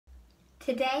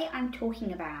Today I'm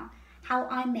talking about how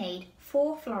I made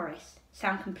 4 florists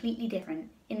sound completely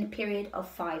different in the period of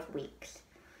 5 weeks.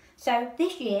 So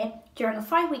this year, during a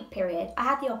 5-week period, I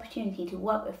had the opportunity to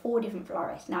work with 4 different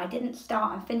florists. Now I didn't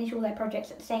start and finish all their projects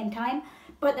at the same time,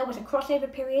 but there was a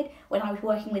crossover period when I was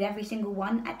working with every single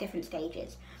one at different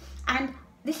stages. And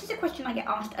this is a question I get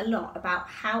asked a lot about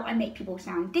how I make people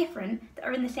sound different that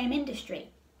are in the same industry.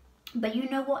 But you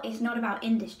know what? It's not about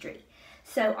industry.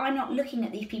 So I'm not looking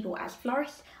at these people as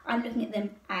florists, I'm looking at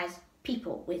them as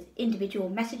people with individual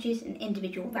messages and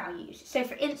individual values. So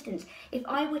for instance, if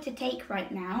I were to take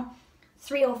right now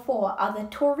 3 or 4 other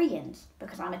Taurians,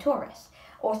 because I'm a Taurus,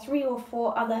 or 3 or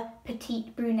 4 other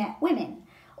petite brunette women,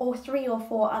 or 3 or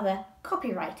 4 other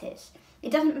copywriters,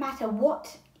 it doesn't matter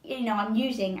what I'm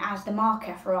using as the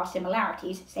marker for our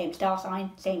similarities, same star sign,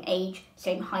 same age,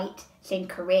 same height, same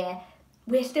career,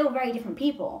 we're still very different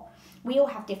people. We all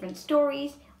have different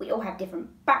stories, we all have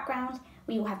different backgrounds,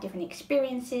 we all have different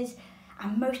experiences,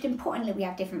 and most importantly, we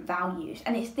have different values.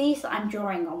 And it's these that I'm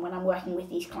drawing on when I'm working with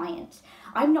these clients.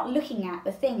 I'm not looking at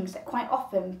the things that quite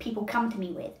often people come to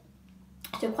me with.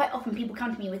 So quite often people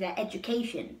come to me with their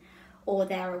education or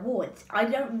their awards. I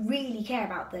don't really care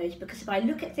about those, because if I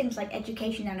look at things like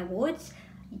education and awards,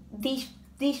 these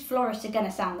florists are going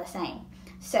to sound the same.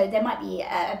 So there might be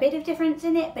a bit of difference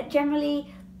in it, but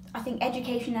generally I think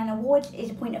education and awards is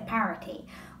a point of parity.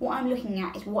 What I'm looking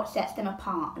at is what sets them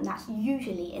apart, and that's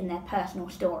usually in their personal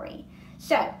story.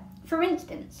 So, for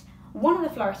instance, one of the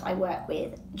florists I work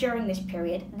with during this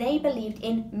period, they believed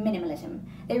in minimalism.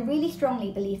 They really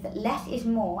strongly believed that less is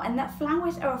more and that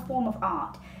flowers are a form of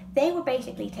art. They were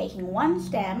basically taking one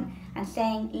stem and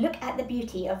saying, look at the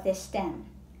beauty of this stem.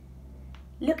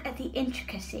 Look at the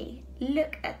intricacy.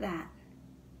 Look at that.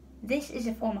 This is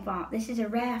a form of art. This is a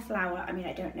rare flower. I mean,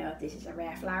 I don't know if this is a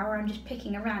rare flower. I'm just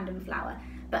picking a random flower.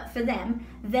 But for them,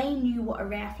 they knew what a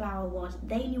rare flower was.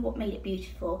 They knew what made it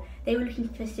beautiful. They were looking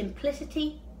for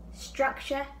simplicity,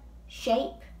 structure,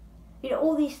 shape,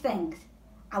 all these things.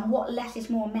 And what less is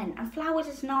more meant. And flowers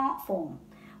is an art form.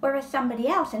 Whereas somebody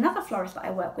else, another florist that I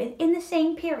work with, in the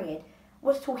same period,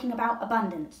 was talking about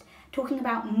abundance, talking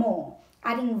about more,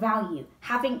 adding value,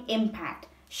 having impact,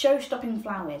 show-stopping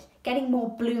flowers, getting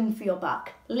more bloom for your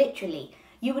buck. Literally,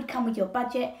 you would come with your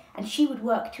budget and she would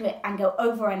work to it and go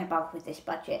over and above with this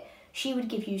budget. She would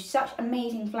give you such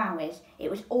amazing flowers.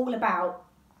 It was all about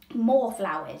more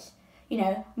flowers,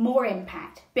 more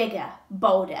impact, bigger,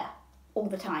 bolder, all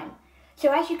the time.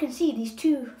 So as you can see, these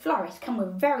 2 florists come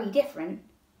with very different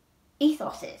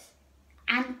ethoses,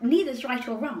 and neither's right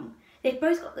or wrong. They've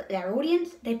both got their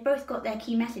audience, they've both got their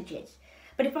key messages.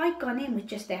 But if I'd gone in with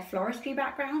just their floristry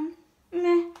background,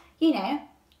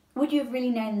 would you have really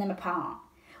known them apart?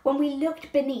 When we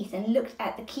looked beneath and looked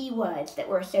at the key words that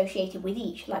were associated with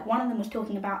each, like one of them was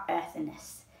talking about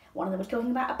earthiness, one of them was talking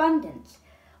about abundance,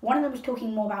 one of them was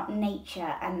talking more about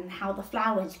nature and how the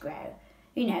flowers grow,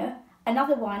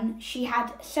 Another one, she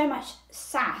had so much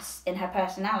sass in her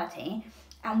personality,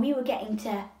 and we were getting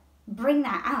to bring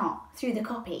that out through the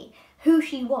copy, who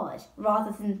she was,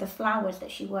 rather than the flowers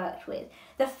that she worked with.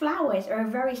 The flowers are a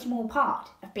very small part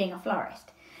of being a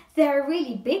florist. They're a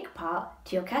really big part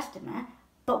to your customer,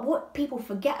 but what people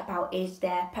forget about is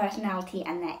their personality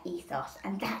and their ethos,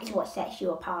 and that is what sets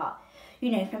you apart.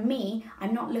 For me,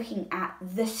 I'm not looking at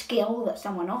the skill that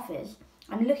someone offers.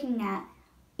 I'm looking at,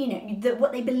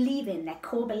 what they believe in, their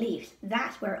core beliefs.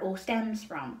 That's where it all stems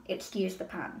from. Excuse the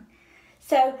pun.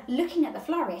 So looking at the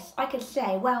florist, I could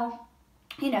say, well,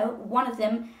 one of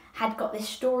them had got this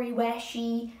story where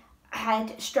she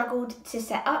had struggled to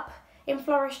set up in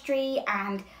floristry,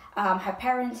 and her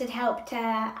parents had helped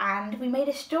her, and we made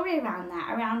a story around that,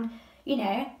 around,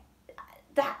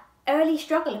 that early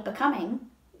struggle of becoming,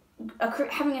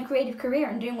 having a creative career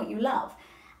and doing what you love.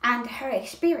 And her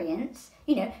experience,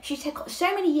 she's got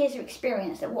so many years of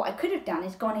experience that what I could have done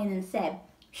is gone in and said,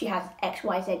 she has X,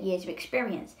 Y, Z years of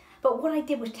experience. But what I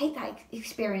did was take that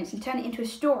experience and turn it into a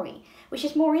story, which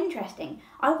is more interesting.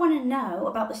 I want to know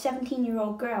about the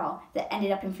 17-year-old girl that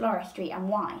ended up in floristry and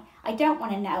why. I don't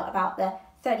want to know about the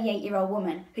 38-year-old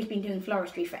woman who's been doing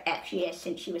floristry for X years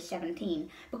since she was 17,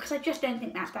 because I just don't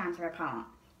think that stands her apart.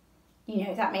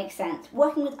 If that makes sense.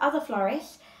 Working with other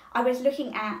florists, I was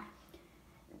looking at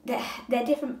their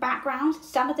different backgrounds.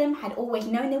 Some of them had always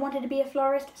known they wanted to be a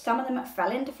florist. Some of them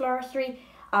fell into floristry.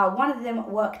 One of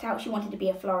them worked out she wanted to be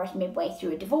a florist midway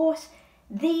through a divorce.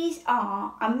 These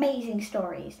are amazing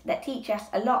stories that teach us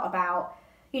a lot about,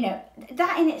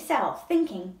 that in itself,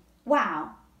 thinking,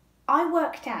 wow, I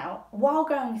worked out while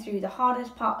going through the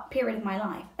hardest period of my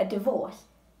life, a divorce,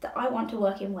 that I want to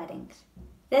work in weddings.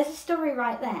 There's a story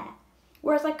right there.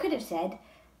 Whereas I could have said,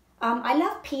 I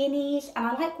love peonies and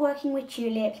I like working with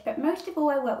tulips, but most of all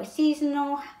I work with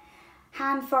seasonal,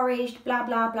 hand foraged, blah,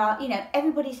 blah, blah. You know,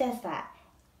 everybody says that.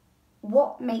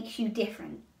 What makes you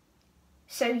different?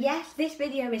 So yes, this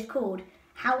video is called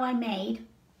How I Made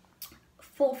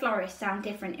 4 Florists Sound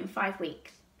Different in 5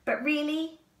 weeks. But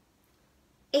really,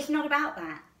 it's not about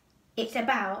that. It's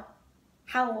about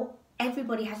how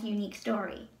everybody has a unique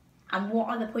story and what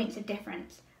are the points of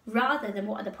difference rather than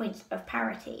what are the points of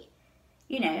parity.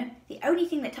 You know, the only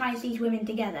thing that ties these women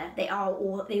together, they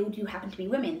all do happen to be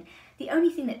women, the only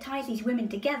thing that ties these women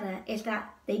together is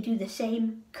that they do the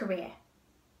same career.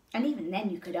 And even then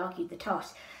you could argue the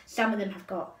toss. Some of them have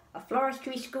got a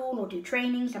floristry school or do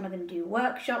training, some of them do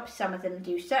workshops, some of them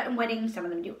do certain weddings, some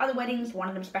of them do other weddings, one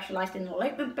of them specialised in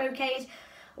elopement bouquets,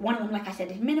 one of them, like I said,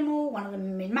 is minimal, one of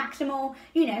them is maximal,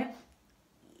 you know.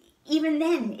 Even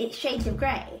then it's shades of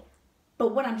grey.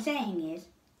 But what I'm saying is,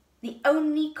 the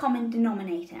only common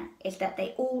denominator is that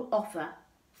they all offer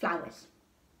flowers.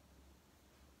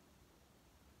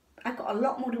 I've got a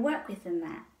lot more to work with than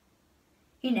that.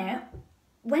 You know,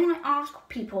 when I ask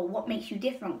people what makes you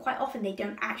different, quite often they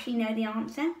don't actually know the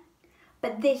answer.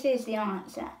 But this is the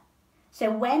answer.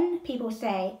 So when people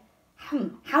say,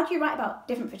 how do you write about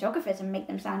different photographers and make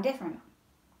them sound different?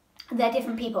 They're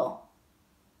different people.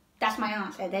 That's my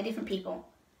answer. They're different people.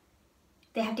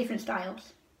 They have different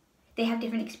styles. They have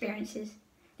different experiences.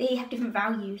 They have different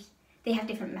values. They have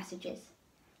different messages.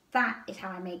 That is how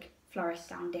I make florists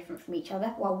sound different from each other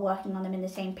while working on them in the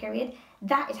same period.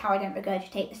 That is how I don't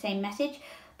regurgitate the same message.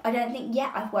 I don't think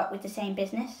yet I've worked with the same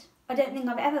business. I don't think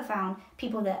I've ever found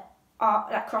people that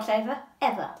cross over,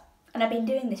 ever. And I've been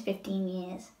doing this 15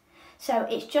 years. So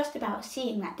it's just about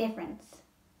seeing that difference.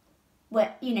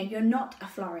 Where, you know, you're not a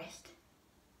florist.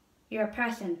 You're a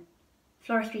person.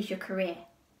 Floristry is your career.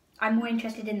 I'm more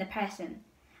interested in the person,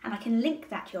 and I can link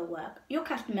that to your work. Your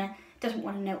customer doesn't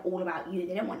want to know all about you.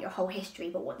 They don't want your whole history,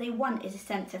 but what they want is a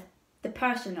sense of the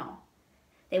personal.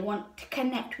 They want to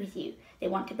connect with you. They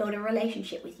want to build a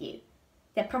relationship with you.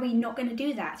 They're probably not going to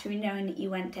do that through knowing that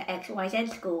you went to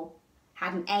XYZ school,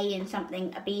 had an A in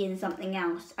something, a B in something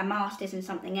else, a master's in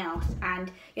something else,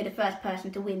 and you're the first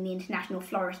person to win the International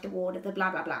Florist Award of the blah,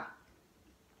 blah, blah.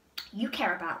 You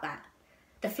care about that.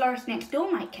 The florist next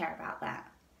door might care about that.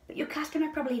 But your customer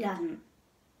probably doesn't.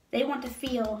 They want to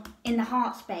feel in the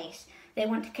heart space. They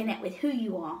want to connect with who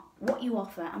you are, what you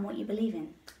offer, and what you believe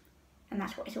in. And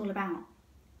that's what it's all about.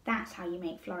 That's how you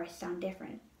make florists sound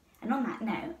different. And on that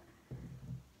note,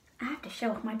 I have to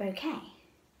show off my bouquet.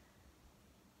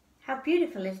 How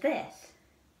beautiful is this?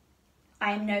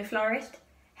 I am no florist,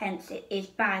 hence it is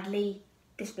badly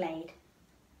displayed.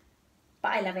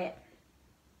 But I love it.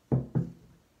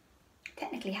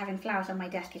 Technically, having flowers on my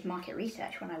desk is market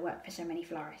research when I work for so many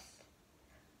florists.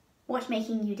 What's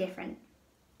making you different?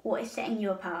 What is setting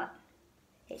you apart?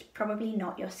 It's probably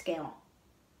not your skill.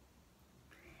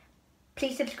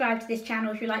 Please subscribe to this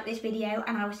channel if you like this video,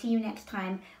 and I will see you next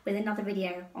time with another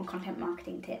video on content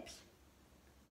marketing tips.